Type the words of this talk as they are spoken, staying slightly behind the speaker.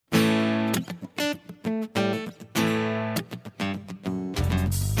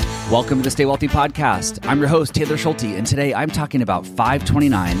Welcome to the Stay Wealthy Podcast. I'm your host, Taylor Schulte, and today I'm talking about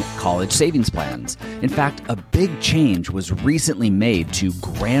 529 college savings plans. In fact, a big change was recently made to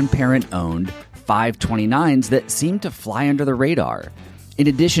grandparent-owned 529s that seem to fly under the radar. In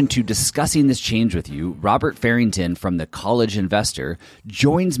addition to discussing this change with you, Robert Farrington from The College Investor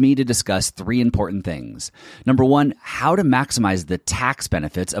joins me to discuss three important things. Number one, how to maximize the tax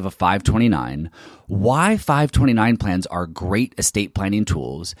benefits of a 529, why 529 plans are great estate planning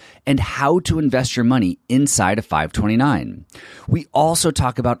tools, and how to invest your money inside a 529. We also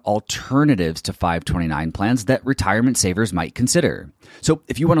talk about alternatives to 529 plans that retirement savers might consider. So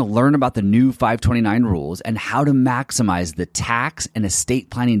if you want to learn about the new 529 rules and how to maximize the tax and estate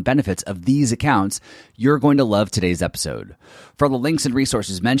planning benefits of these accounts, you're going to love today's episode. For the links and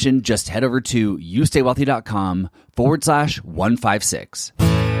resources mentioned, just head over to youstaywealthy.com/156.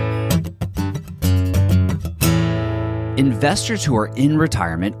 Investors who are in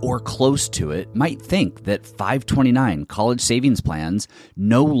retirement or close to it might think that 529 college savings plans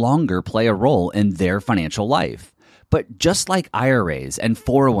no longer play a role in their financial life. But just like IRAs and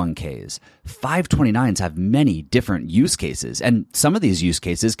 401ks, 529s have many different use cases, and some of these use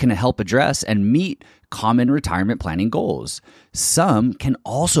cases can help address and meet common retirement planning goals. Some can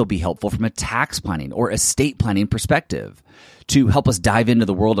also be helpful from a tax planning or estate planning perspective. To help us dive into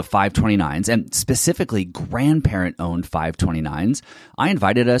the world of 529s, and specifically grandparent-owned 529s, I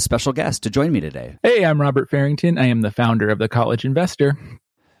invited a special guest to join me today. Hey, I'm Robert Farrington. I am the founder of The College Investor.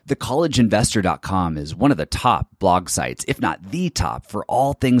 TheCollegeInvestor.com is one of the top blog sites, if not the top, for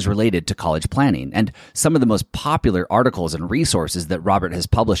all things related to college planning. And some of the most popular articles and resources that Robert has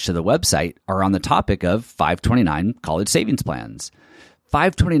published to the website are on the topic of 529 college savings plans.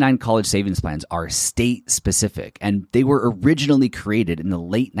 529 college savings plans are state-specific, and they were originally created in the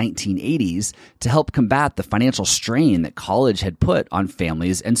late 1980s to help combat the financial strain that college had put on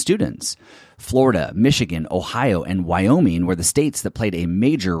families and students. Florida, Michigan, Ohio, and Wyoming were the states that played a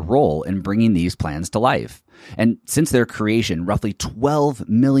major role in bringing these plans to life. And since their creation, roughly 12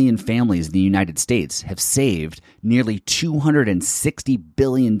 million families in the United States have saved nearly $260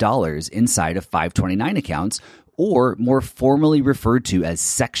 billion inside of 529 accounts, or more formally referred to as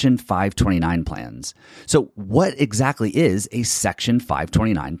Section 529 plans. So what exactly is a Section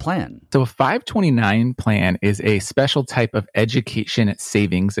 529 plan? So a 529 plan is a special type of education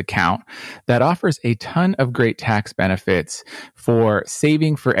savings account that offers a ton of great tax benefits for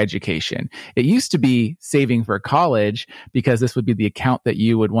saving for education. It used to be saving for college because this would be the account that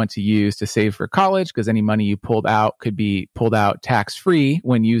you would want to use to save for college, because any money you pulled out could be pulled out tax-free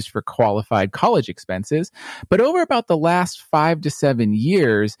when used for qualified college expenses. But over about the last 5 to 7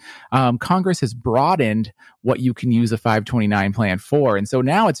 years, Congress has broadened what you can use a 529 plan for. And so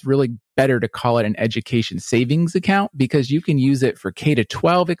now it's really better to call it an education savings account, because you can use it for K to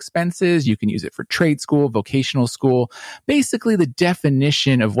 12 expenses. You can use it for trade school, vocational school. Basically, the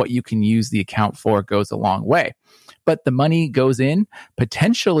definition of what you can use the account for goes a long way. But the money goes in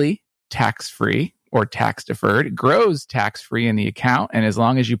potentially tax-free or tax deferred. It grows tax-free in the account. And as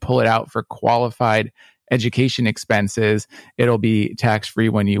long as you pull it out for qualified education expenses, it'll be tax-free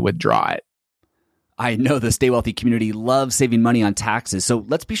when you withdraw it. I know the Stay Wealthy community loves saving money on taxes, so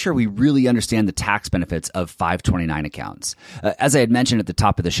let's be sure we really understand the tax benefits of 529 accounts. As I had mentioned at the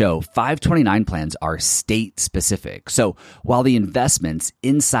top of the show, 529 plans are state-specific. So while the investments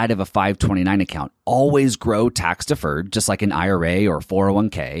inside of a 529 account always grow tax-deferred, just like an IRA or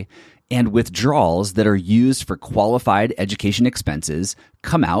 401k, and withdrawals that are used for qualified education expenses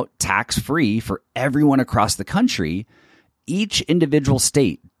come out tax-free for everyone across the country, each individual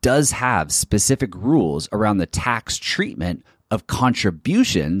state does have specific rules around the tax treatment of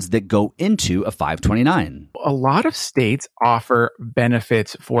contributions that go into a 529. A lot of states offer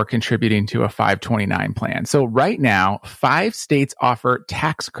benefits for contributing to a 529 plan. So right now, 5 states offer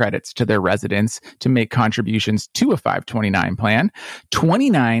tax credits to their residents to make contributions to a 529 plan.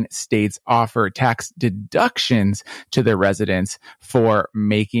 29 states offer tax deductions to their residents for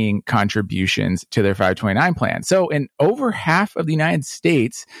making contributions to their 529 plan. So in over half of the United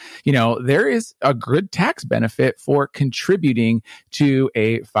States, there is a good tax benefit for contributing to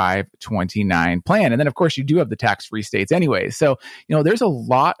a 529 plan. And then, of course, you do have the tax-free states anyway. So, there's a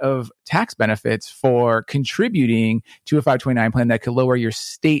lot of tax benefits for contributing to a 529 plan that could lower your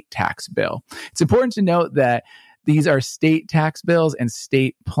state tax bill. It's important to note that these are state tax bills and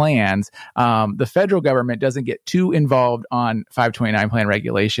state plans. The federal government doesn't get too involved on 529 plan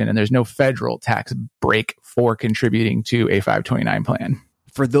regulation, and there's no federal tax break for contributing to a 529 plan.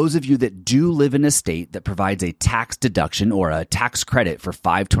 For those of you that do live in a state that provides a tax deduction or a tax credit for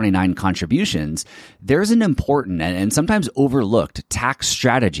 529 contributions, there's an important and sometimes overlooked tax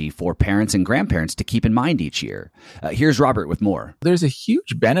strategy for parents and grandparents to keep in mind each year. Here's Robert with more. There's a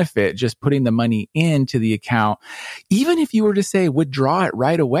huge benefit just putting the money into the account, even if you were to say withdraw it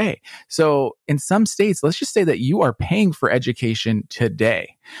right away. So in some states, let's just say that you are paying for education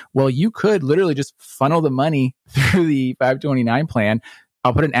today. Well, you could literally just funnel the money through the 529 plan.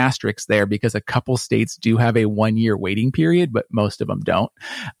 I'll put an asterisk there because a couple states do have a 1-year waiting period, but most of them don't.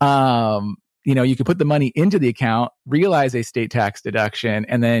 You could put the money into the account, realize a state tax deduction,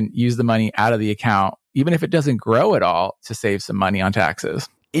 and then use the money out of the account, even if it doesn't grow at all, to save some money on taxes.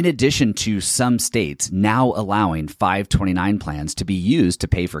 In addition to some states now allowing 529 plans to be used to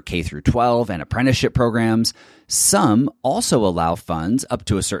pay for K through 12 and apprenticeship programs, some also allow funds up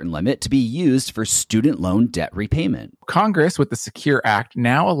to a certain limit to be used for student loan debt repayment. Congress, with the Secure Act,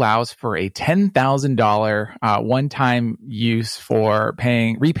 now allows for a $10,000 one-time use for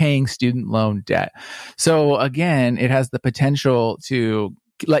repaying student loan debt. So again, it has the potential to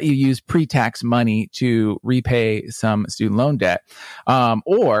let you use pre-tax money to repay some student loan debt.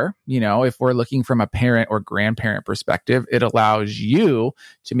 Or, if we're looking from a parent or grandparent perspective, it allows you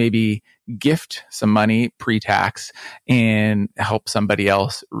to maybe gift some money pre-tax and help somebody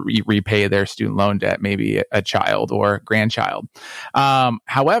else repay their student loan debt, maybe a child or grandchild.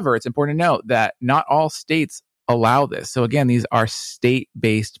 However, it's important to note that not all states allow this. So again, these are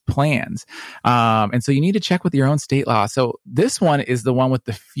state-based plans. And so you need to check with your own state law. So this one is the one with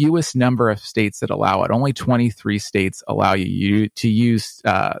the fewest number of states that allow it. Only 23 states allow you to use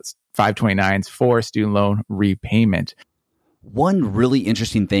 529s for student loan repayment. One really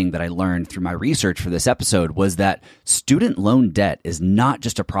interesting thing that I learned through my research for this episode was that student loan debt is not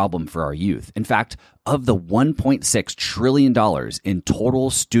just a problem for our youth. In fact, of the $1.6 trillion in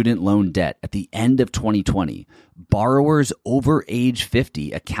total student loan debt at the end of 2020, borrowers over age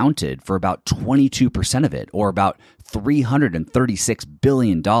 50 accounted for about 22% of it, or about $336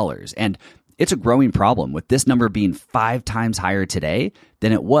 billion. And it's a growing problem, with this number being 5 times higher today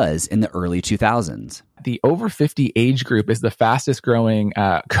than it was in the early 2000s. The over 50 age group is the fastest growing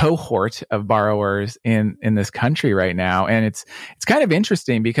cohort of borrowers in this country right now. And it's kind of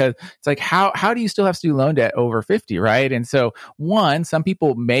interesting because it's like, how do you still have student loan debt over 50, right? And so some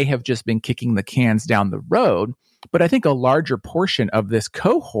people may have just been kicking the cans down the road, but I think a larger portion of this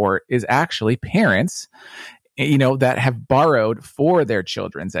cohort is actually parents that have borrowed for their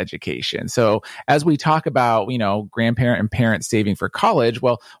children's education. So as we talk about, grandparent and parents saving for college,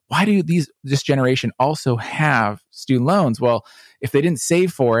 well, why do this generation also have student loans? Well, if they didn't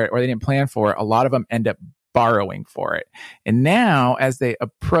save for it or they didn't plan for it, a lot of them end up borrowing for it. And now as they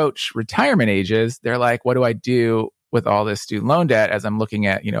approach retirement ages, they're like, what do I do with all this student loan debt as I'm looking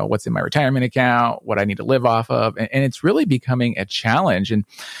at, what's in my retirement account, what I need to live off of. And it's really becoming a challenge. And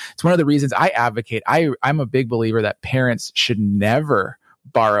it's one of the reasons I advocate. I'm a big believer that parents should never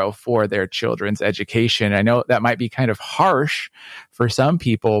borrow for their children's education. I know that might be kind of harsh for some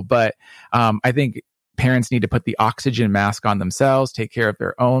people, but I think parents need to put the oxygen mask on themselves, take care of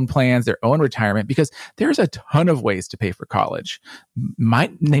their own plans, their own retirement, because there's a ton of ways to pay for college.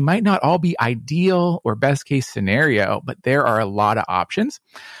 They might not all be ideal or best case scenario, but there are a lot of options.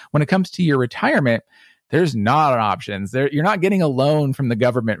 When it comes to your retirement, there's not options. You're not getting a loan from the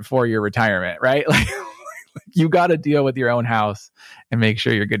government for your retirement, right? You got to deal with your own house and make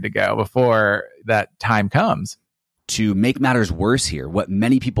sure you're good to go before that time comes. To make matters worse here, what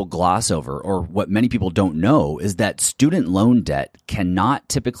many people gloss over, or what many people don't know, is that student loan debt cannot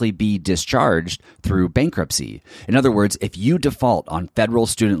typically be discharged through bankruptcy. In other words, if you default on federal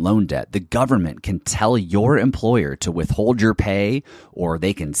student loan debt, the government can tell your employer to withhold your pay, or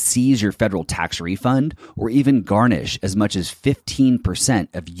they can seize your federal tax refund, or even garnish as much as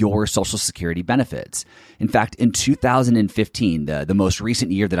 15% of your Social Security benefits. In fact, in 2015, the most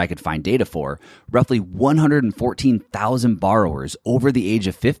recent year that I could find data for, roughly 114,000 borrowers over the age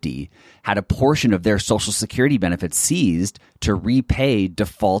of 50 had a portion of their Social Security benefits seized to repay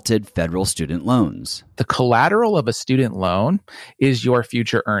defaulted federal student loans. The collateral of a student loan is your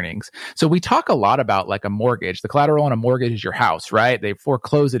future earnings. So we talk a lot about like a mortgage. The collateral on a mortgage is your house, right? They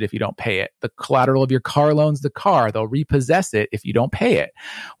foreclose it if you don't pay it. The collateral of your car loan's the car. They'll repossess it if you don't pay it.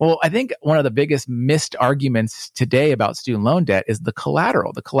 Well, I think one of the biggest missed arguments today about student loan debt is the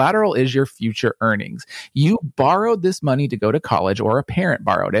collateral. The collateral is your future earnings. You borrowed this money to go to college, or a parent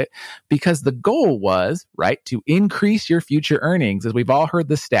borrowed it, because the goal was, right, to increase your future earnings. As we've all heard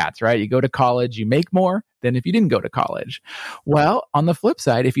the stats, right? You go to college, you make more than if you didn't go to college. Well, on the flip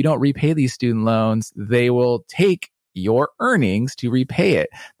side, if you don't repay these student loans, they will take your earnings to repay it.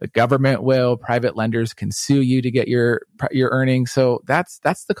 The government will, private lenders can sue you to get your earnings. So that's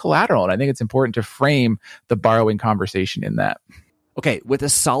the collateral. And I think it's important to frame the borrowing conversation in that. Okay, with a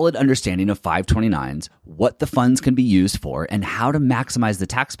solid understanding of 529s, what the funds can be used for, and how to maximize the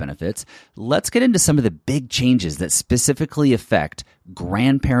tax benefits, let's get into some of the big changes that specifically affect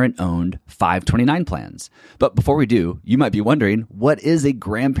grandparent-owned 529 plans. But before we do, you might be wondering, what is a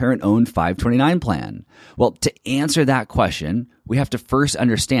grandparent-owned 529 plan? Well, to answer that question, we have to first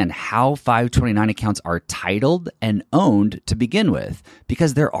understand how 529 accounts are titled and owned to begin with,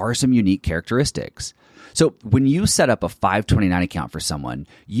 because there are some unique characteristics. So when you set up a 529 account for someone,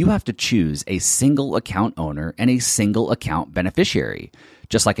 you have to choose a single account owner and a single account beneficiary.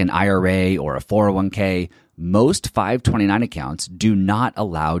 Just like an IRA or a 401k, most 529 accounts do not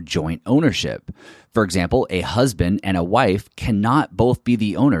allow joint ownership. For example, a husband and a wife cannot both be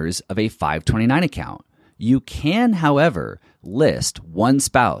the owners of a 529 account. You can, however, list one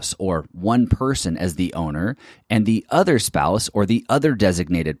spouse or one person as the owner and the other spouse or the other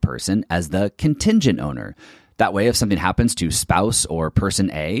designated person as the contingent owner. That way, if something happens to spouse or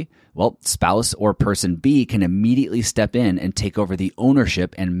person A, well, spouse or person B can immediately step in and take over the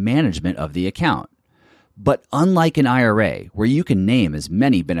ownership and management of the account. But unlike an IRA, where you can name as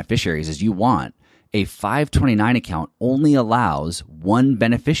many beneficiaries as you want, a 529 account only allows one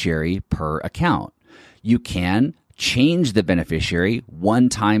beneficiary per account. You can change the beneficiary one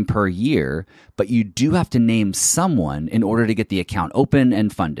time per year, but you do have to name someone in order to get the account open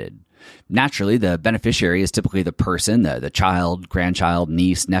and funded. Naturally, the beneficiary is typically the person, the child, grandchild,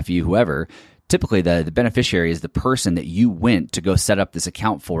 niece, nephew, whoever. Typically, the beneficiary is the person that you went to go set up this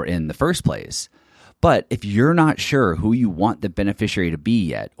account for in the first place. But if you're not sure who you want the beneficiary to be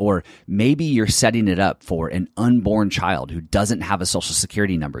yet, or maybe you're setting it up for an unborn child who doesn't have a social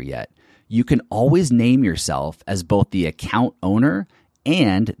security number yet, you can always name yourself as both the account owner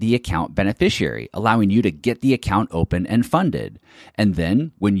and the account beneficiary, allowing you to get the account open and funded. And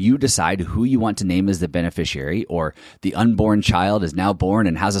then when you decide who you want to name as the beneficiary, or the unborn child is now born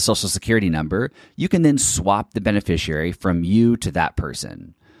and has a social security number, you can then swap the beneficiary from you to that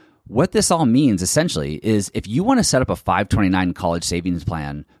person. What this all means essentially is if you want to set up a 529 college savings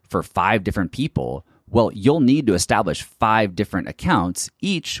plan for 5 different people, well, you'll need to establish 5 different accounts,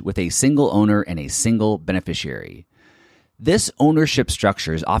 each with a single owner and a single beneficiary. This ownership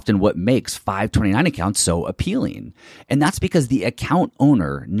structure is often what makes 529 accounts so appealing. And that's because the account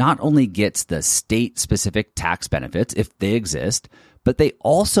owner not only gets the state-specific tax benefits, if they exist, but they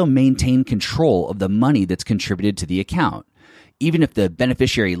also maintain control of the money that's contributed to the account. Even if the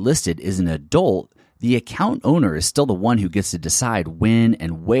beneficiary listed is an adult, the account owner is still the one who gets to decide when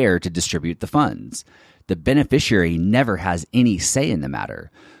and where to distribute the funds. The beneficiary never has any say in the matter.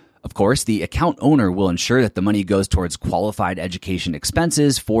 Of course, the account owner will ensure that the money goes towards qualified education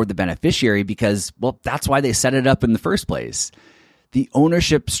expenses for the beneficiary because, well, that's why they set it up in the first place. The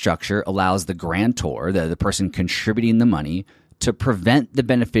ownership structure allows the grantor, the person contributing the money, to prevent the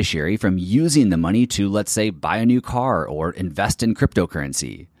beneficiary from using the money to, let's say, buy a new car or invest in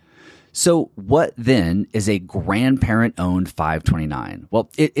cryptocurrency. So what then is a grandparent-owned 529? Well,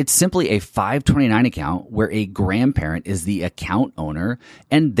 it's simply a 529 account where a grandparent is the account owner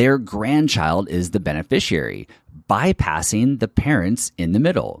and their grandchild is the beneficiary, bypassing the parents in the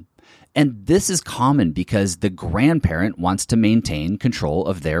middle. And this is common because the grandparent wants to maintain control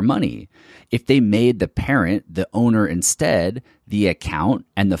of their money. If they made the parent the owner instead, the account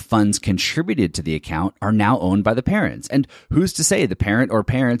and the funds contributed to the account are now owned by the parents. And who's to say the parent or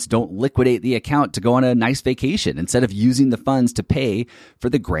parents don't liquidate the account to go on a nice vacation instead of using the funds to pay for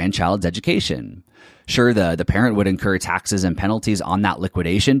the grandchild's education? Sure, the parent would incur taxes and penalties on that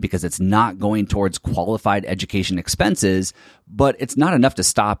liquidation because it's not going towards qualified education expenses, but it's not enough to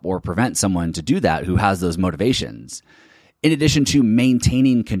stop or prevent someone to do that who has those motivations. In addition to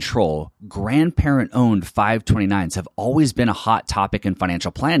maintaining control, grandparent-owned 529s have always been a hot topic in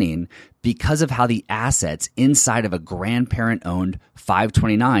financial planning because of how the assets inside of a grandparent-owned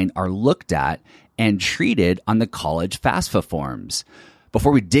 529 are looked at and treated on the college FAFSA forms.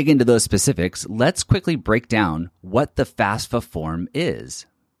 Before we dig into those specifics, let's quickly break down what the FAFSA form is.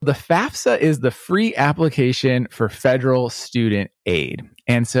 The FAFSA is the free application for federal student aid.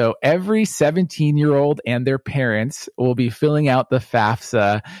 And so every 17-year-old and their parents will be filling out the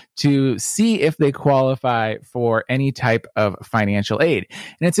FAFSA to see if they qualify for any type of financial aid.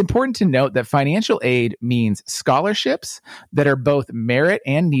 And it's important to note that financial aid means scholarships that are both merit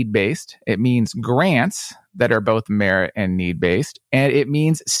and need-based. It means grants that are both merit and need-based, and it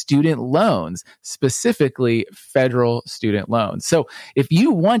means student loans, specifically federal student loans. So if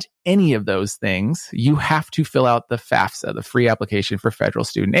you want any of those things, you have to fill out the FAFSA, the free application for federal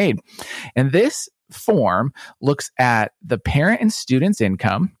student aid. And this form looks at the parent and student's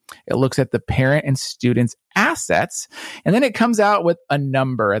income. It looks at the parent and student's assets. And then it comes out with a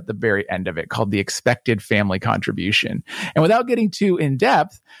number at the very end of it called the expected family contribution. And without getting too in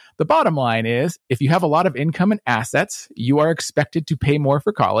depth, the bottom line is if you have a lot of income and assets, you are expected to pay more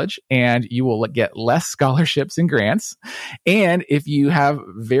for college and you will get less scholarships and grants. And if you have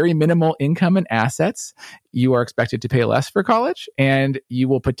very minimal income and assets, you are expected to pay less for college and you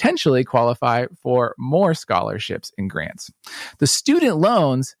will potentially qualify for more scholarships and grants. The student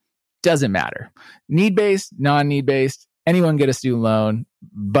loans doesn't matter. Need-based, non-need-based, anyone get a student loan,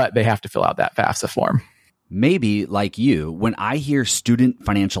 but they have to fill out that FAFSA form. Maybe, like you, when I hear student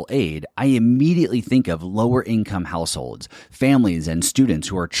financial aid, I immediately think of lower income households, families, and students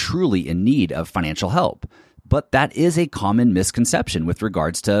who are truly in need of financial help. But that is a common misconception with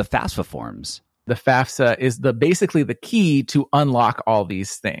regards to FAFSA forms. The FAFSA is basically the key to unlock all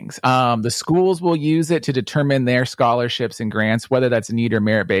these things. The schools will use it to determine their scholarships and grants, whether that's need or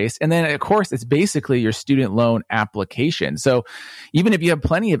merit-based. And then, of course, it's basically your student loan application. So even if you have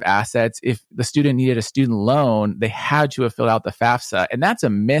plenty of assets, if the student needed a student loan, they had to have filled out the FAFSA. And that's a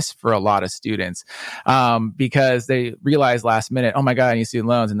miss for a lot of students because they realize last minute, oh my God, I need student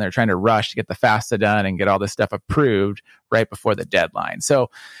loans. And they're trying to rush to get the FAFSA done and get all this stuff approved right before the deadline. So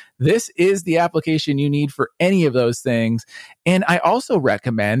this is the application you need for any of those things. And I also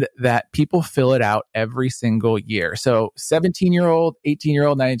recommend that people fill it out every single year. So 17-year-old,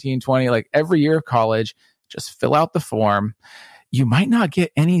 18-year-old, 19, 20, like every year of college, just fill out the form. You might not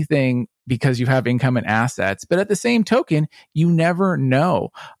get anything because you have income and assets, but at the same token, you never know.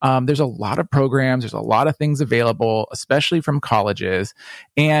 There's a lot of programs, there's a lot of things available, especially from colleges.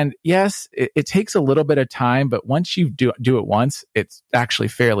 And yes, it takes a little bit of time, but once you do it once, it's actually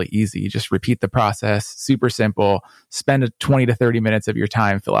fairly easy. You just repeat the process, super simple, spend 20 to 30 minutes of your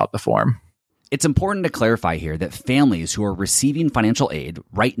time, fill out the form. It's important to clarify here that families who are receiving financial aid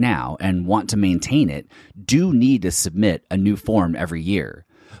right now and want to maintain it do need to submit a new form every year.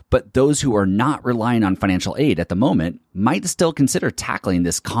 But those who are not relying on financial aid at the moment might still consider tackling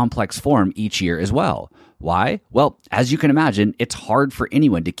this complex form each year as well. Why? Well, as you can imagine, it's hard for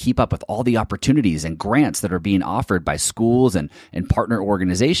anyone to keep up with all the opportunities and grants that are being offered by schools and partner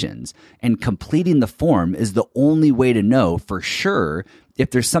organizations. And completing the form is the only way to know for sure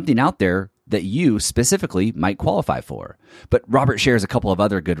if there's something out there that you specifically might qualify for. But Robert shares a couple of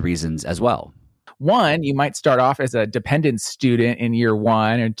other good reasons as well. One, you might start off as a dependent student in year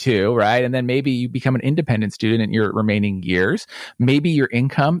 1 or 2, right? And then maybe you become an independent student in your remaining years. Maybe your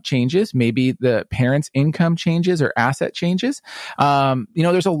income changes. Maybe the parent's income changes or asset changes.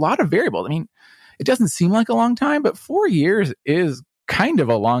 There's a lot of variables. I mean, it doesn't seem like a long time, but 4 years is kind of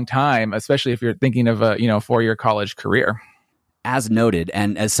a long time, especially if you're thinking of a 4-year college career. As noted,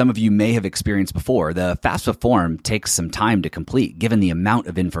 and as some of you may have experienced before, the FAFSA form takes some time to complete given the amount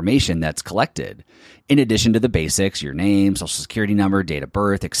of information that's collected. In addition to the basics, your name, social security number, date of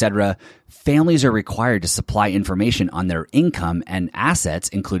birth, etc., families are required to supply information on their income and assets,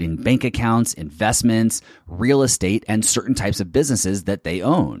 including bank accounts, investments, real estate, and certain types of businesses that they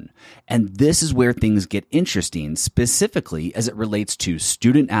own. And this is where things get interesting, specifically as it relates to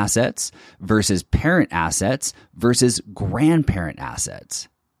student assets versus parent assets versus grandparent assets.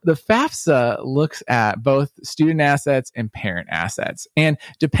 The FAFSA looks at both student assets and parent assets. And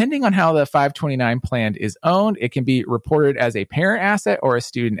depending on how the 529 plan is owned, it can be reported as a parent asset or a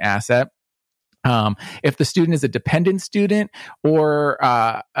student asset. If the student is a dependent student or,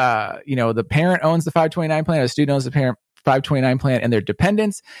 the parent owns the 529 plan or the student owns the parent 529 plan and their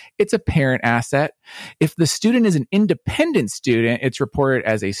dependents, it's a parent asset. If the student is an independent student, it's reported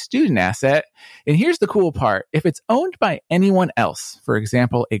as a student asset. And here's the cool part. If it's owned by anyone else, for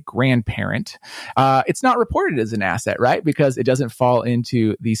example, a grandparent, it's not reported as an asset, right? Because it doesn't fall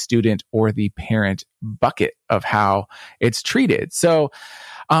into the student or the parent bucket of how it's treated. So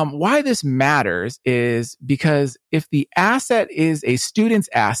why this matters is because if the asset is a student's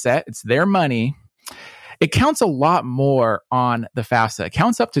asset, it's their money, It counts a lot more on the FAFSA. It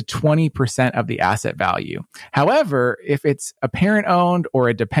counts up to 20% of the asset value. However, if it's a parent-owned or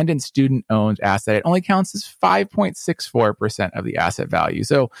a dependent student-owned asset, it only counts as 5.64% of the asset value.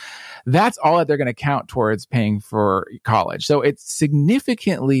 So that's all that they're going to count towards paying for college. So it's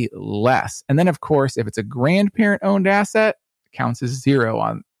significantly less. And then, of course, if it's a grandparent-owned asset, it counts as 0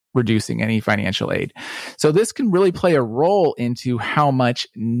 on reducing any financial aid. So this can really play a role into how much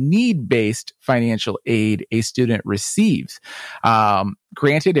need-based financial aid a student receives.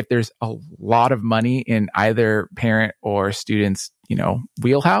 Granted, if there's a lot of money in either parent or student's,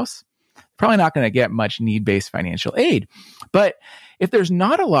 wheelhouse, probably not going to get much need-based financial aid. But if there's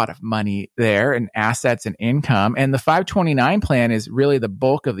not a lot of money there in assets and income, and the 529 plan is really the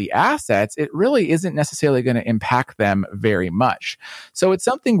bulk of the assets, it really isn't necessarily going to impact them very much. So it's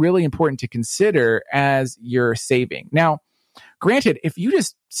something really important to consider as you're saving. Now, granted, if you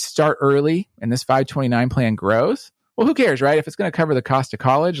just start early and this 529 plan grows, well, who cares, right? If it's going to cover the cost of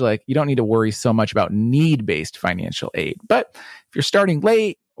college, you don't need to worry so much about need-based financial aid. But if you're starting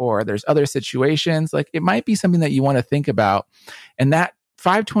late, or there's other situations, it might be something that you want to think about. And that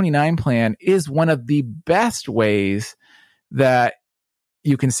 529 plan is one of the best ways that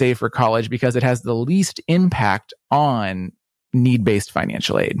you can save for college because it has the least impact on need-based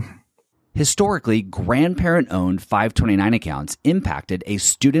financial aid. Historically, grandparent-owned 529 accounts impacted a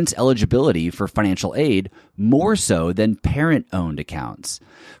student's eligibility for financial aid more so than parent-owned accounts.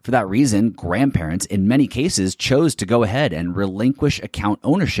 For that reason, grandparents in many cases chose to go ahead and relinquish account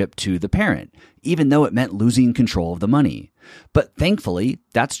ownership to the parent, even though it meant losing control of the money. But thankfully,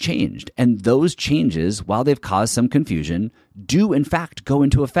 that's changed, and those changes, while they've caused some confusion, do in fact go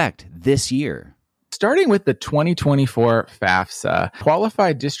into effect this year. Starting with the 2024 FAFSA,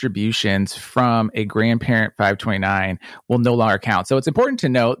 qualified distributions from a grandparent 529 will no longer count. So it's important to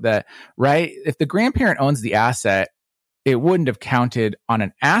note that, right, if the grandparent owns the asset, it wouldn't have counted on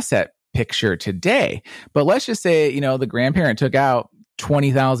an asset picture today. But let's just say, the grandparent took out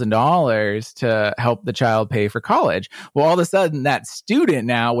 $20,000 to help the child pay for college. Well, all of a sudden, that student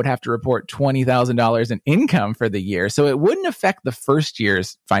now would have to report $20,000 in income for the year. So it wouldn't affect the first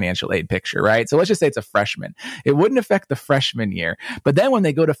year's financial aid picture, right? So let's just say it's a freshman. It wouldn't affect the freshman year. But then when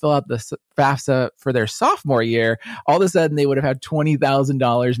they go to fill out the FAFSA for their sophomore year, all of a sudden they would have had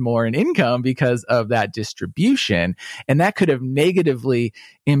 $20,000 more in income because of that distribution. And that could have negatively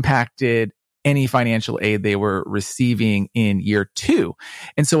impacted any financial aid they were receiving in year 2.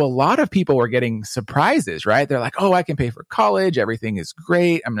 And so a lot of people were getting surprises, right? They're like, oh, I can pay for college. Everything is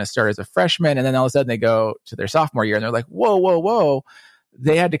great. I'm going to start as a freshman. And then all of a sudden they go to their sophomore year and they're like, whoa.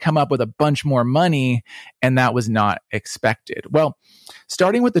 They had to come up with a bunch more money, and that was not expected. Well,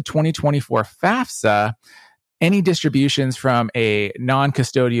 starting with the 2024 FAFSA, any distributions from a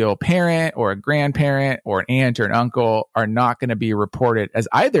non-custodial parent or a grandparent or an aunt or an uncle are not going to be reported as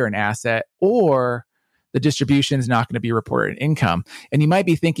either an asset, or the distribution is not going to be reported in income. And you might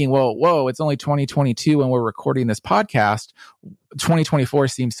be thinking, well, whoa, it's only 2022 when we're recording this podcast. 2024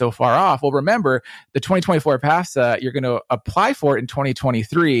 seems so far off. Well, remember, the 2024 FAFSA, you're going to apply for it in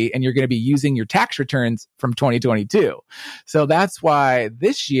 2023, and you're going to be using your tax returns from 2022. So that's why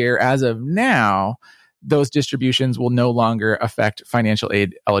this year, as of now, those distributions will no longer affect financial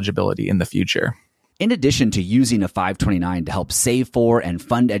aid eligibility in the future. In addition to using a 529 to help save for and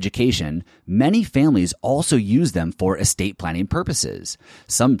fund education, many families also use them for estate planning purposes.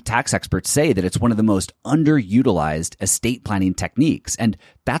 Some tax experts say that it's one of the most underutilized estate planning techniques, and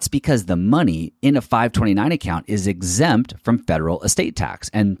that's because the money in a 529 account is exempt from federal estate tax,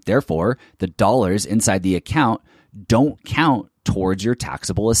 and therefore the dollars inside the account don't count towards your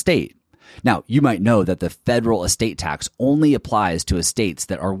taxable estate. Now, you might know that the federal estate tax only applies to estates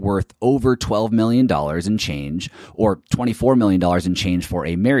that are worth over $12 million in change, or $24 million in change for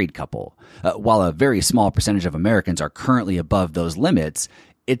a married couple. While a very small percentage of Americans are currently above those limits,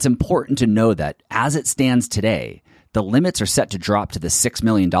 it's important to know that as it stands today, the limits are set to drop to the $6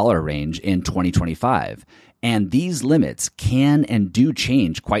 million range in 2025. And these limits can and do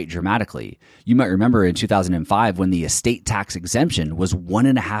change quite dramatically. You might remember in 2005 when the estate tax exemption was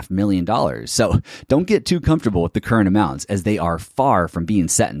 $1.5 million. So don't get too comfortable with the current amounts, as they are far from being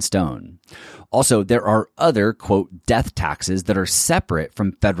set in stone. Also, there are other, quote, death taxes that are separate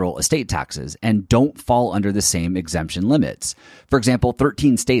from federal estate taxes and don't fall under the same exemption limits. For example,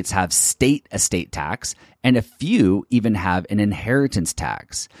 13 states have state estate tax, and a few even have an inheritance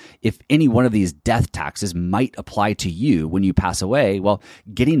tax. If any one of these death taxes might apply to you when you pass away, well,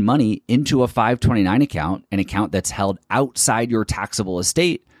 getting money into a 529 account, an account that's held outside your taxable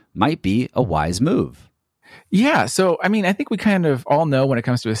estate, might be a wise move. Yeah. So, I mean, I think we kind of all know when it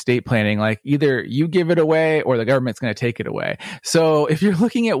comes to estate planning, like either you give it away or the government's going to take it away. So if you're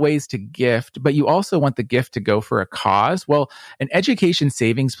looking at ways to gift, but you also want the gift to go for a cause, well, an education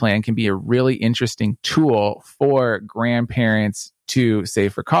savings plan can be a really interesting tool for grandparents to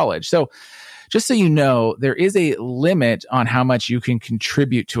save for college. So just so you know, there is a limit on how much you can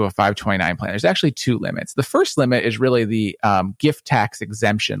contribute to a 529 plan. There's actually two limits. The first limit is really the gift tax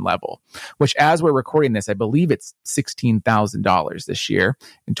exemption level, which as we're recording this, I believe it's $16,000 this year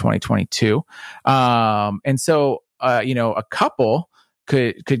in 2022. And so, a couple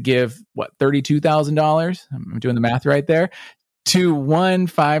could give $32,000. I'm doing the math right there to one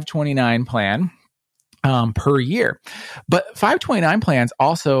 529 plan per year. But 529 plans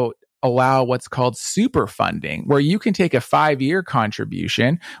also allow what's called super funding, where you can take a 5-year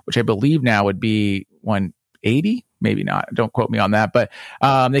contribution, which I believe now would be 180, maybe not. Don't quote me on that, but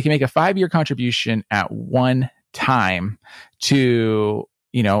they can make a 5-year contribution at one time to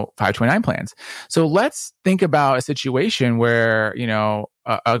 529 plans. So let's think about a situation where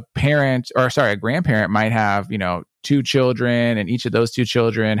a grandparent might have 2 children, and each of those 2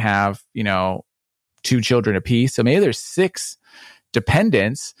 children have 2 children apiece. So maybe there's 6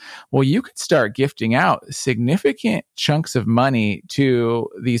 dependents. Well, you could start gifting out significant chunks of money to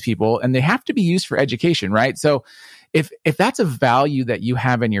these people, and they have to be used for education, right? So if that's a value that you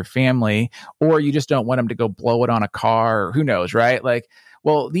have in your family, or you just don't want them to go blow it on a car, or who knows, right?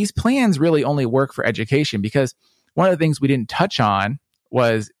 Well, these plans really only work for education, because one of the things we didn't touch on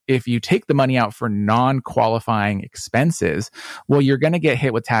was if you take the money out for non-qualifying expenses, well, you're going to get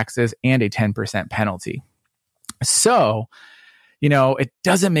hit with taxes and a 10% penalty. So it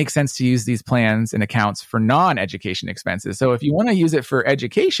doesn't make sense to use these plans and accounts for non-education expenses. So if you want to use it for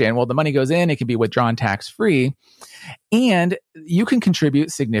education, well, the money goes in, it can be withdrawn tax-free, and you can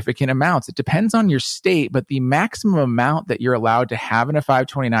contribute significant amounts. It depends on your state, but the maximum amount that you're allowed to have in a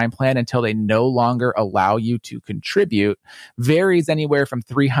 529 plan until they no longer allow you to contribute varies anywhere from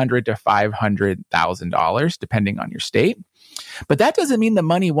 $300,000 to $500,000, depending on your state. But that doesn't mean the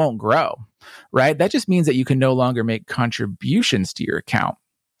money won't grow, right? That just means that you can no longer make contributions to your account.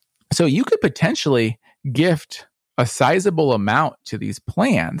 So you could potentially gift a sizable amount to these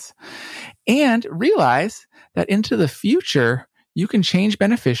plans and realize that into the future, you can change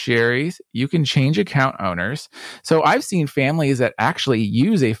beneficiaries, you can change account owners. So I've seen families that actually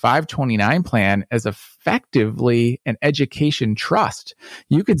use a 529 plan as effectively an education trust.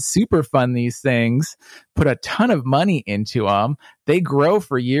 You could super fund these things, put a ton of money into them. They grow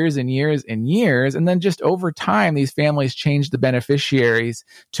for years and years and years. And then just over time, these families change the beneficiaries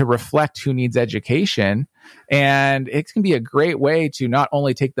to reflect who needs education. And it can be a great way to not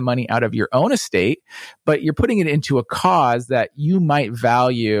only take the money out of your own estate, but you're putting it into a cause that you might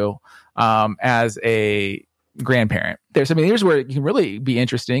value as a grandparent. Here's where it can really be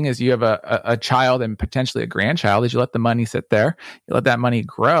interesting is you have a child and potentially a grandchild. As you let the money sit there, you let that money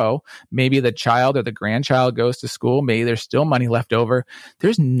grow. Maybe the child or the grandchild goes to school. Maybe there's still money left over.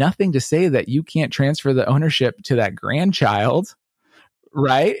 There's nothing to say that you can't transfer the ownership to that grandchild,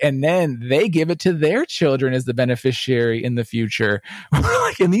 right? And then they give it to their children as the beneficiary in the future.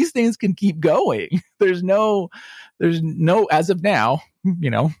 And these things can keep going. There's no, as of now,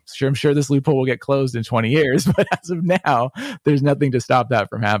 I'm sure this loophole will get closed in 20 years, but as of now, there's nothing to stop that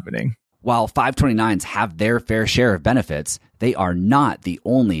from happening. While 529s have their fair share of benefits, they are not the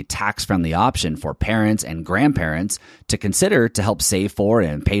only tax-friendly option for parents and grandparents to consider to help save for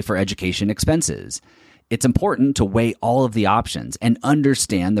and pay for education expenses. It's important to weigh all of the options and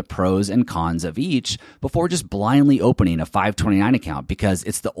understand the pros and cons of each before just blindly opening a 529 account, because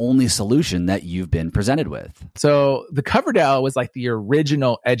it's the only solution that you've been presented with. So the Coverdell was like the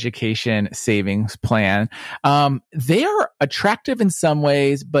original education savings plan. They are attractive in some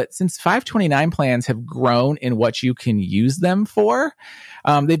ways, but since 529 plans have grown in what you can use them for,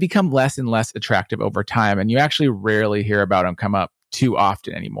 they become less and less attractive over time. And you actually rarely hear about them come up too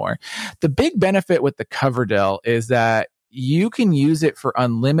often anymore. The big benefit with the Coverdell is that you can use it for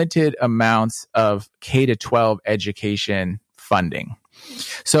unlimited amounts of K-12 education funding.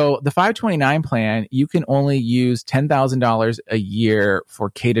 So the 529 plan, you can only use $10,000 a year for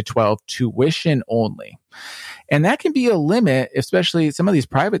K-12 tuition only. And that can be a limit, especially some of these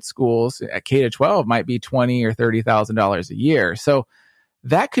private schools at K-12 might be $20,000 or $30,000 a year. So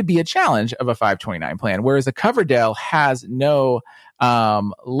that could be a challenge of a 529 plan, whereas a Coverdell has no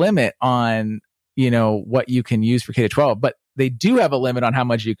limit on, what you can use for K-12, but they do have a limit on how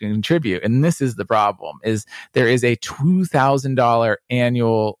much you can contribute. And this is the problem, is there is a $2,000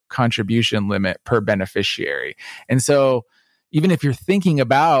 annual contribution limit per beneficiary. And so, even if you're thinking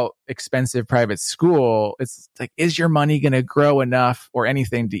about expensive private school, it's like, is your money going to grow enough or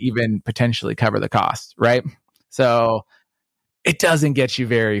anything to even potentially cover the cost, right? So it doesn't get you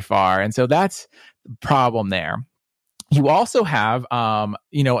very far. And so that's the problem there. You also have,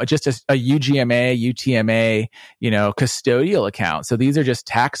 just a UGMA, UTMA, custodial account. So these are just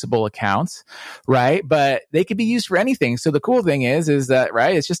taxable accounts, right? But they could be used for anything. So the cool thing is that,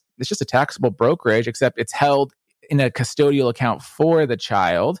 right, it's just a taxable brokerage, except it's held in a custodial account for the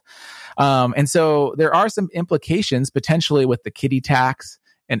child. And so there are some implications potentially with the kiddie tax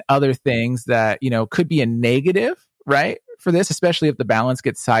and other things that, could be a negative, right, for this, especially if the balance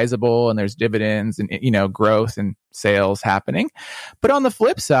gets sizable and there's dividends and, growth and sales happening. But on the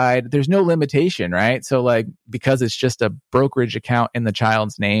flip side, there's no limitation, right? So like, because it's just a brokerage account in the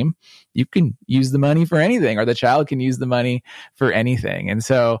child's name, you can use the money for anything, or the child can use the money for anything. And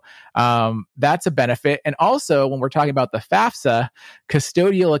so that's a benefit. And also, when we're talking about the FAFSA,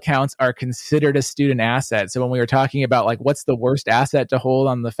 custodial accounts are considered a student asset. So when we were talking about like, what's the worst asset to hold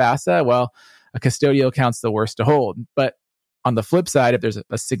on the FAFSA? Well, a custodial account's the worst to hold. But on the flip side, if there's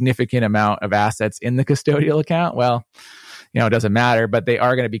a significant amount of assets in the custodial account, well, it doesn't matter, but they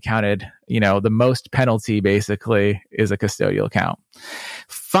are going to be counted. The most penalty basically is a custodial account.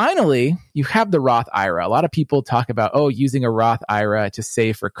 Finally, you have the Roth IRA. A lot of people talk about, using a Roth IRA to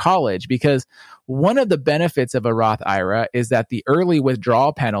save for college, because one of the benefits of a Roth IRA is that the early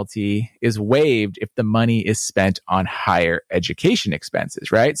withdrawal penalty is waived if the money is spent on higher education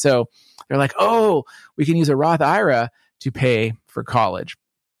expenses, right? So they're like, we can use a Roth IRA to pay for college.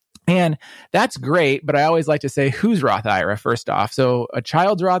 And that's great, but I always like to say, whose Roth IRA first off? So a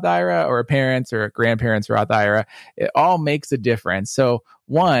child's Roth IRA or a parent's or a grandparent's Roth IRA, it all makes a difference. So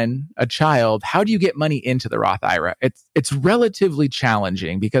one, a child, how do you get money into the Roth IRA? It's relatively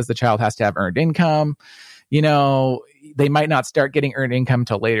challenging because the child has to have earned income. They might not start getting earned income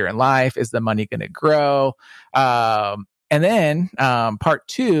till later in life. Is the money going to grow? And then part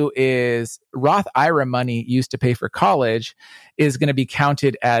two is Roth IRA money used to pay for college is going to be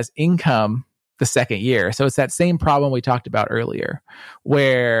counted as income the second year. So it's that same problem we talked about earlier,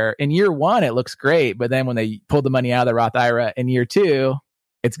 where in year one, it looks great. But then when they pull the money out of the Roth IRA in year two,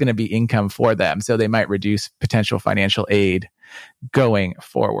 it's going to be income for them. So they might reduce potential financial aid going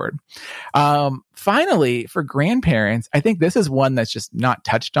forward. Finally, for grandparents, I think this is one that's just not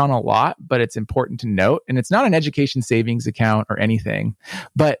touched on a lot, but it's important to note. And it's not an education savings account or anything,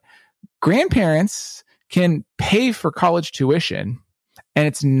 but grandparents can pay for college tuition, and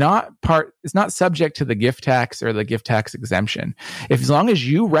it's not subject to the gift tax or the gift tax exemption. As long as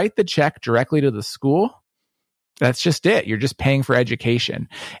you write the check directly to the school, that's just it. You're just paying for education.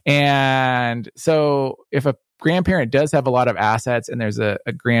 And so if a grandparent does have a lot of assets and there's a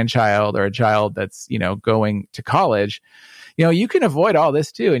grandchild or a child that's, going to college, you can avoid all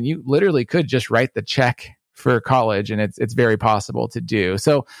this too. And you literally could just write the check for college, and it's very possible to do.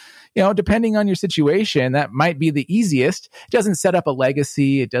 So, depending on your situation, that might be the easiest. It doesn't set up a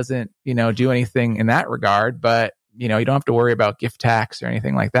legacy. It doesn't, do anything in that regard, but you don't have to worry about gift tax or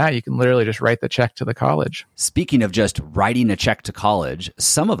anything like that. You can literally just write the check to the college. Speaking of just writing a check to college,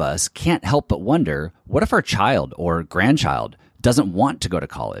 some of us can't help but wonder, what if our child or grandchild doesn't want to go to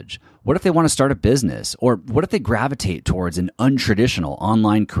college? What if they want to start a business? Or what if they gravitate towards an untraditional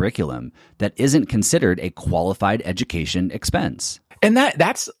online curriculum that isn't considered a qualified education expense? And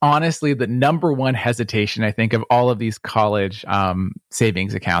that's honestly the number one hesitation, I think, of all of these college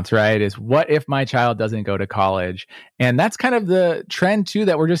savings accounts, right? Is what if my child doesn't go to college? And that's kind of the trend, too,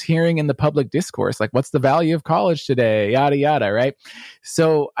 that we're just hearing in the public discourse. Like, what's the value of college today? Yada, yada, right?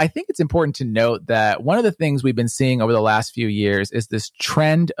 So I think it's important to note that one of the things we've been seeing over the last few years is this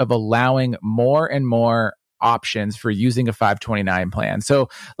trend of allowing more and more options for using a 529 plan. So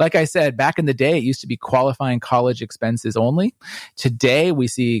like I said, back in the day, it used to be qualifying college expenses only. Today, we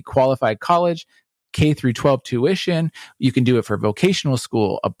see qualified college, K through 12 tuition. You can do it for vocational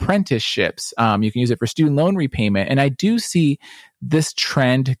school, apprenticeships. You can use it for student loan repayment. And I do see this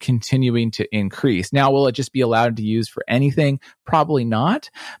trend continuing to increase. Now, will it just be allowed to use for anything? Probably not.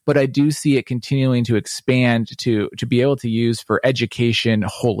 But I do see it continuing to expand to be able to use for education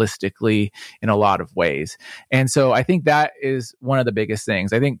holistically in a lot of ways. And so I think that is one of the biggest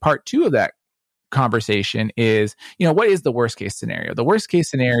things. I think part two of that conversation is, what is the worst case scenario? The worst case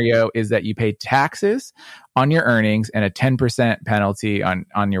scenario is that you pay taxes on your earnings and a 10% penalty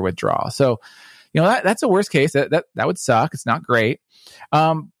on your withdrawal. So, that's a worst case. That would suck. It's not great.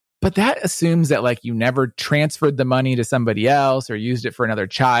 But that assumes that like you never transferred the money to somebody else or used it for another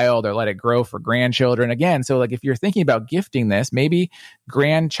child or let it grow for grandchildren again. So like if you're thinking about gifting this, maybe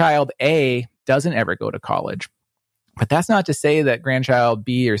grandchild A doesn't ever go to college. But that's not to say that grandchild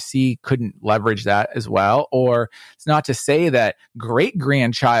B or C couldn't leverage that as well. Or it's not to say that great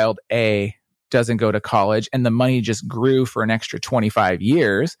grandchild A doesn't go to college and the money just grew for an extra 25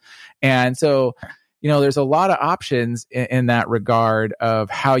 years. And so, there's a lot of options in that regard of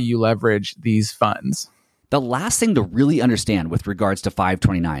how you leverage these funds. The last thing to really understand with regards to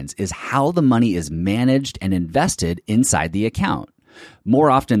 529s is how the money is managed and invested inside the account.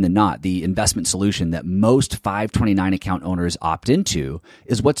 More often than not, the investment solution that most 529 account owners opt into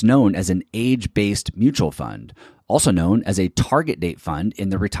is what's known as an age-based mutual fund, also known as a target date fund in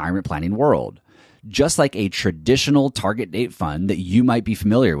the retirement planning world. Just like a traditional target date fund that you might be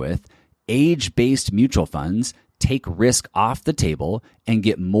familiar with, age-based mutual funds take risk off the table and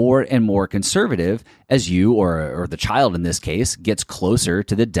get more and more conservative as you, or the child in this case, gets closer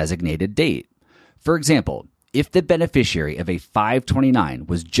to the designated date. For example, if the beneficiary of a 529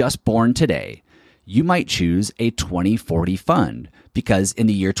 was just born today, you might choose a 2040 fund because in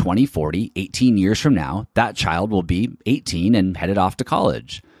the year 2040, 18 years from now, that child will be 18 and headed off to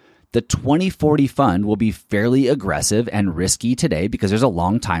college. The 2040 fund will be fairly aggressive and risky today because there's a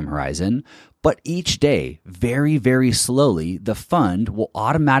long time horizon, but each day, very, very slowly, the fund will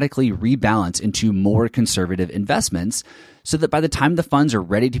automatically rebalance into more conservative investments so that by the time the funds are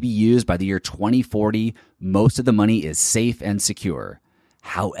ready to be used by the year 2040, most of the money is safe and secure.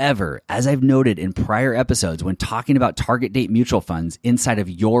 However, as I've noted in prior episodes when talking about target date mutual funds inside of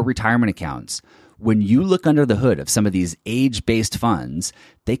your retirement accounts, when you look under the hood of some of these age-based funds,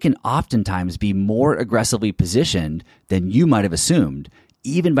 they can oftentimes be more aggressively positioned than you might have assumed,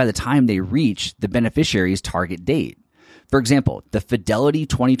 even by the time they reach the beneficiary's target date. For example, the Fidelity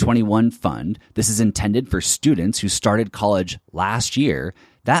 2021 fund, this is intended for students who started college last year,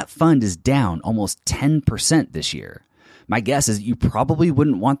 that fund is down almost 10% this year. My guess is you probably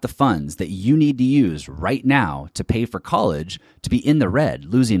wouldn't want the funds that you need to use right now to pay for college to be in the red,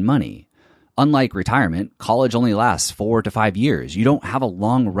 losing money. Unlike retirement, college only lasts 4 to 5 years. You don't have a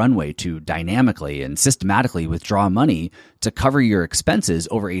long runway to dynamically and systematically withdraw money to cover your expenses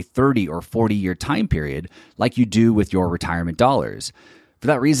over a 30 or 40-year time period like you do with your retirement dollars. For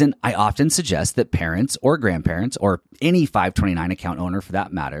that reason, I often suggest that parents or grandparents, or any 529 account owner for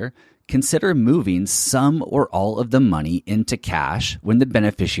that matter, consider moving some or all of the money into cash when the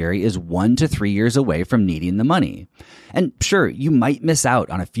beneficiary is 1 to 3 years away from needing the money. And sure, you might miss out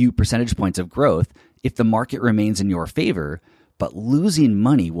on a few percentage points of growth if the market remains in your favor, but losing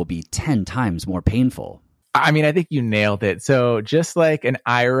money will be 10 times more painful. I mean, I think you nailed it. So just like an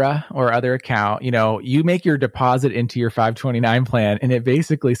IRA or other account, you make your deposit into your 529 plan and it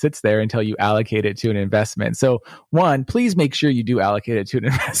basically sits there until you allocate it to an investment. So one, please make sure you do allocate it to an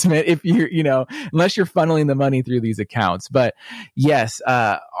investment if you're, unless you're funneling the money through these accounts. But yes,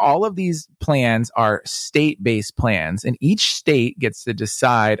 all of these plans are state-based plans and each state gets to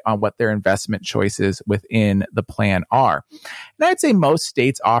decide on what their investment choices within the plan are. And I'd say most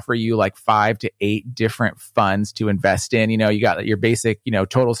states offer you like 5 to 8 different funds to invest in. You got your basic,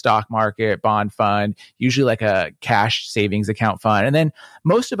 total stock market bond fund, usually like a cash savings account fund. And then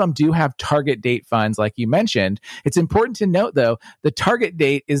most of them do have target date funds, like you mentioned. It's important to note, though, the target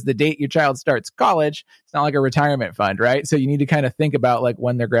date is the date your child starts college. It's not like a retirement fund, right? So you need to kind of think about like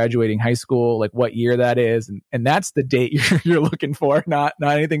when they're graduating high school, like what year that is. And that's the date you're looking for, not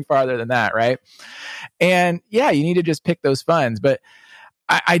anything farther than that, right? And yeah, you need to just pick those funds. But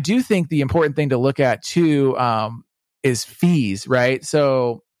I do think the important thing to look at too is fees, right?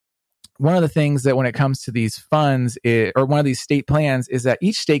 So one of the things that when it comes to these funds or one of these state plans is that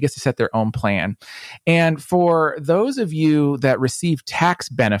each state gets to set their own plan. And for those of you that receive tax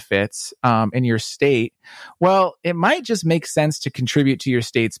benefits in your state, well, it might just make sense to contribute to your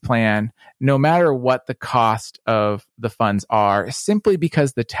state's plan no matter what the cost of the funds are, simply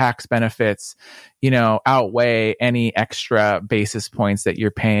because the tax benefits, outweigh any extra basis points that you're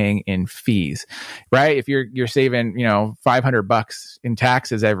paying in fees, right? If you're saving, $500 in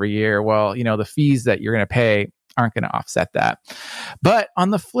taxes every year, well, the fees that you're going to pay aren't going to offset that. But on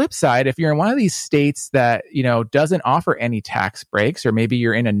the flip side, if you're in one of these states that, doesn't offer any tax breaks, or maybe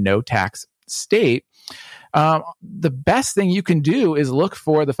you're in a no tax state, the best thing you can do is look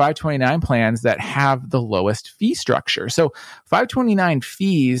for the 529 plans that have the lowest fee structure. So 529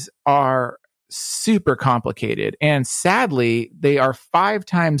 fees are super complicated. And sadly, they are 5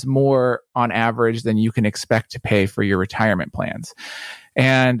 times more on average than you can expect to pay for your retirement plans.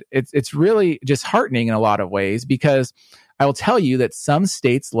 And it's really disheartening in a lot of ways, because I will tell you that some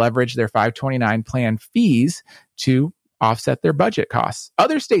states leverage their 529 plan fees to offset their budget costs.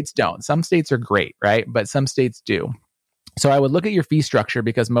 Other states don't. Some states are great, right? But some states do. So I would look at your fee structure,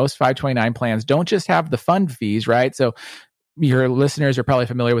 because most 529 plans don't just have the fund fees, right? So your listeners are probably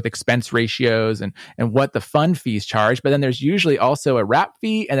familiar with expense ratios and what the fund fees charge, but then there's usually also a wrap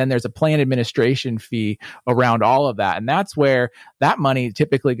fee, and then there's a plan administration fee around all of that. And that's where that money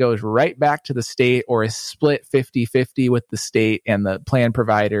typically goes right back to the state, or is split 50-50 with the state and the plan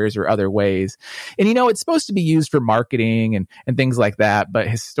providers or other ways. And, it's supposed to be used for marketing and things like that, but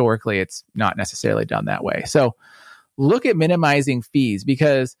historically it's not necessarily done that way. So look at minimizing fees,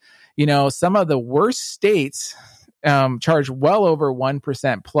 because, some of the worst states charge well over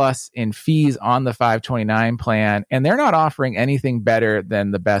 1% plus in fees on the 529 plan, and they're not offering anything better than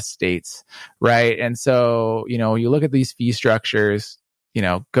the best states, right? And so, you look at these fee structures,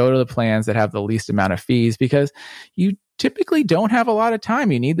 go to the plans that have the least amount of fees, because you typically don't have a lot of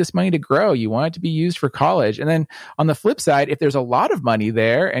time. You need this money to grow. You want it to be used for college. And then on the flip side, if there's a lot of money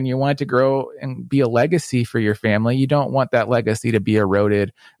there and you want it to grow and be a legacy for your family, you don't want that legacy to be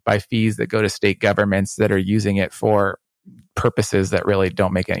eroded by fees that go to state governments that are using it for purposes that really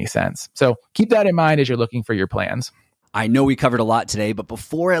don't make any sense. So keep that in mind as you're looking for your plans. I know we covered a lot today, but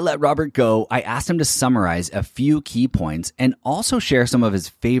before I let Robert go, I asked him to summarize a few key points and also share some of his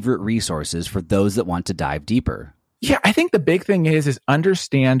favorite resources for those that want to dive deeper. Yeah, I think the big thing is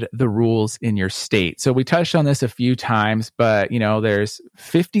understand the rules in your state. So we touched on this a few times, but there's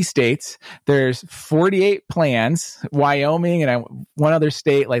 50 states, there's 48 plans. Wyoming and one other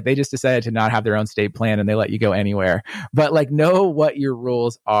state, they just decided to not have their own state plan and they let you go anywhere. But know what your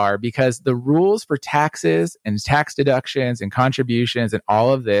rules are, because the rules for taxes and tax deductions and contributions and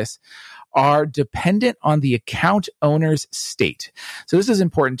all of this are dependent on the account owner's state. So this is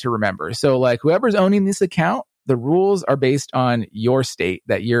important to remember. So whoever's owning this account, the rules are based on your state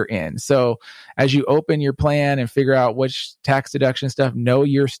that you're in. So as you open your plan and figure out which tax deduction stuff, know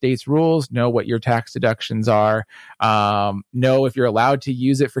your state's rules, know what your tax deductions are, know if you're allowed to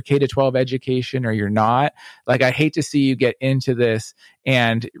use it for K-12 education or you're not. I hate to see you get into this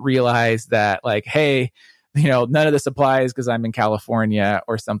and realize that hey, none of this applies because I'm in California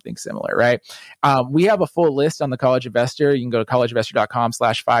or something similar, right? We have a full list on the College Investor. You can go to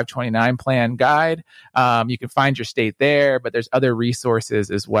collegeinvestor.com/529 plan guide. You can find your state there, but there's other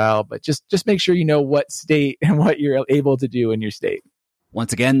resources as well. But just make sure you know what state and what you're able to do in your state.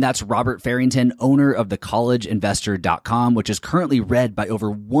 Once again, that's Robert Farrington, owner of the collegeinvestor.com, which is currently read by over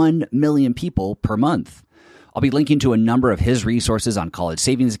 1 million people per month. I'll be linking to a number of his resources on college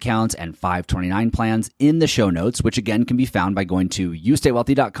savings accounts and 529 plans in the show notes, which again can be found by going to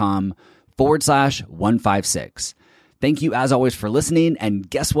youstaywealthy.com/156. Thank you as always for listening. And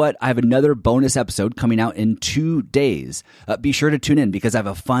guess what? I have another bonus episode coming out in 2 days. Be sure to tune in because I have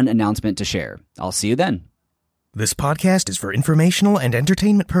a fun announcement to share. I'll see you then. This podcast is for informational and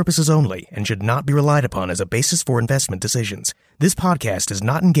entertainment purposes only and should not be relied upon as a basis for investment decisions. This podcast is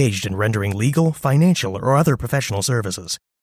not engaged in rendering legal, financial, or other professional services.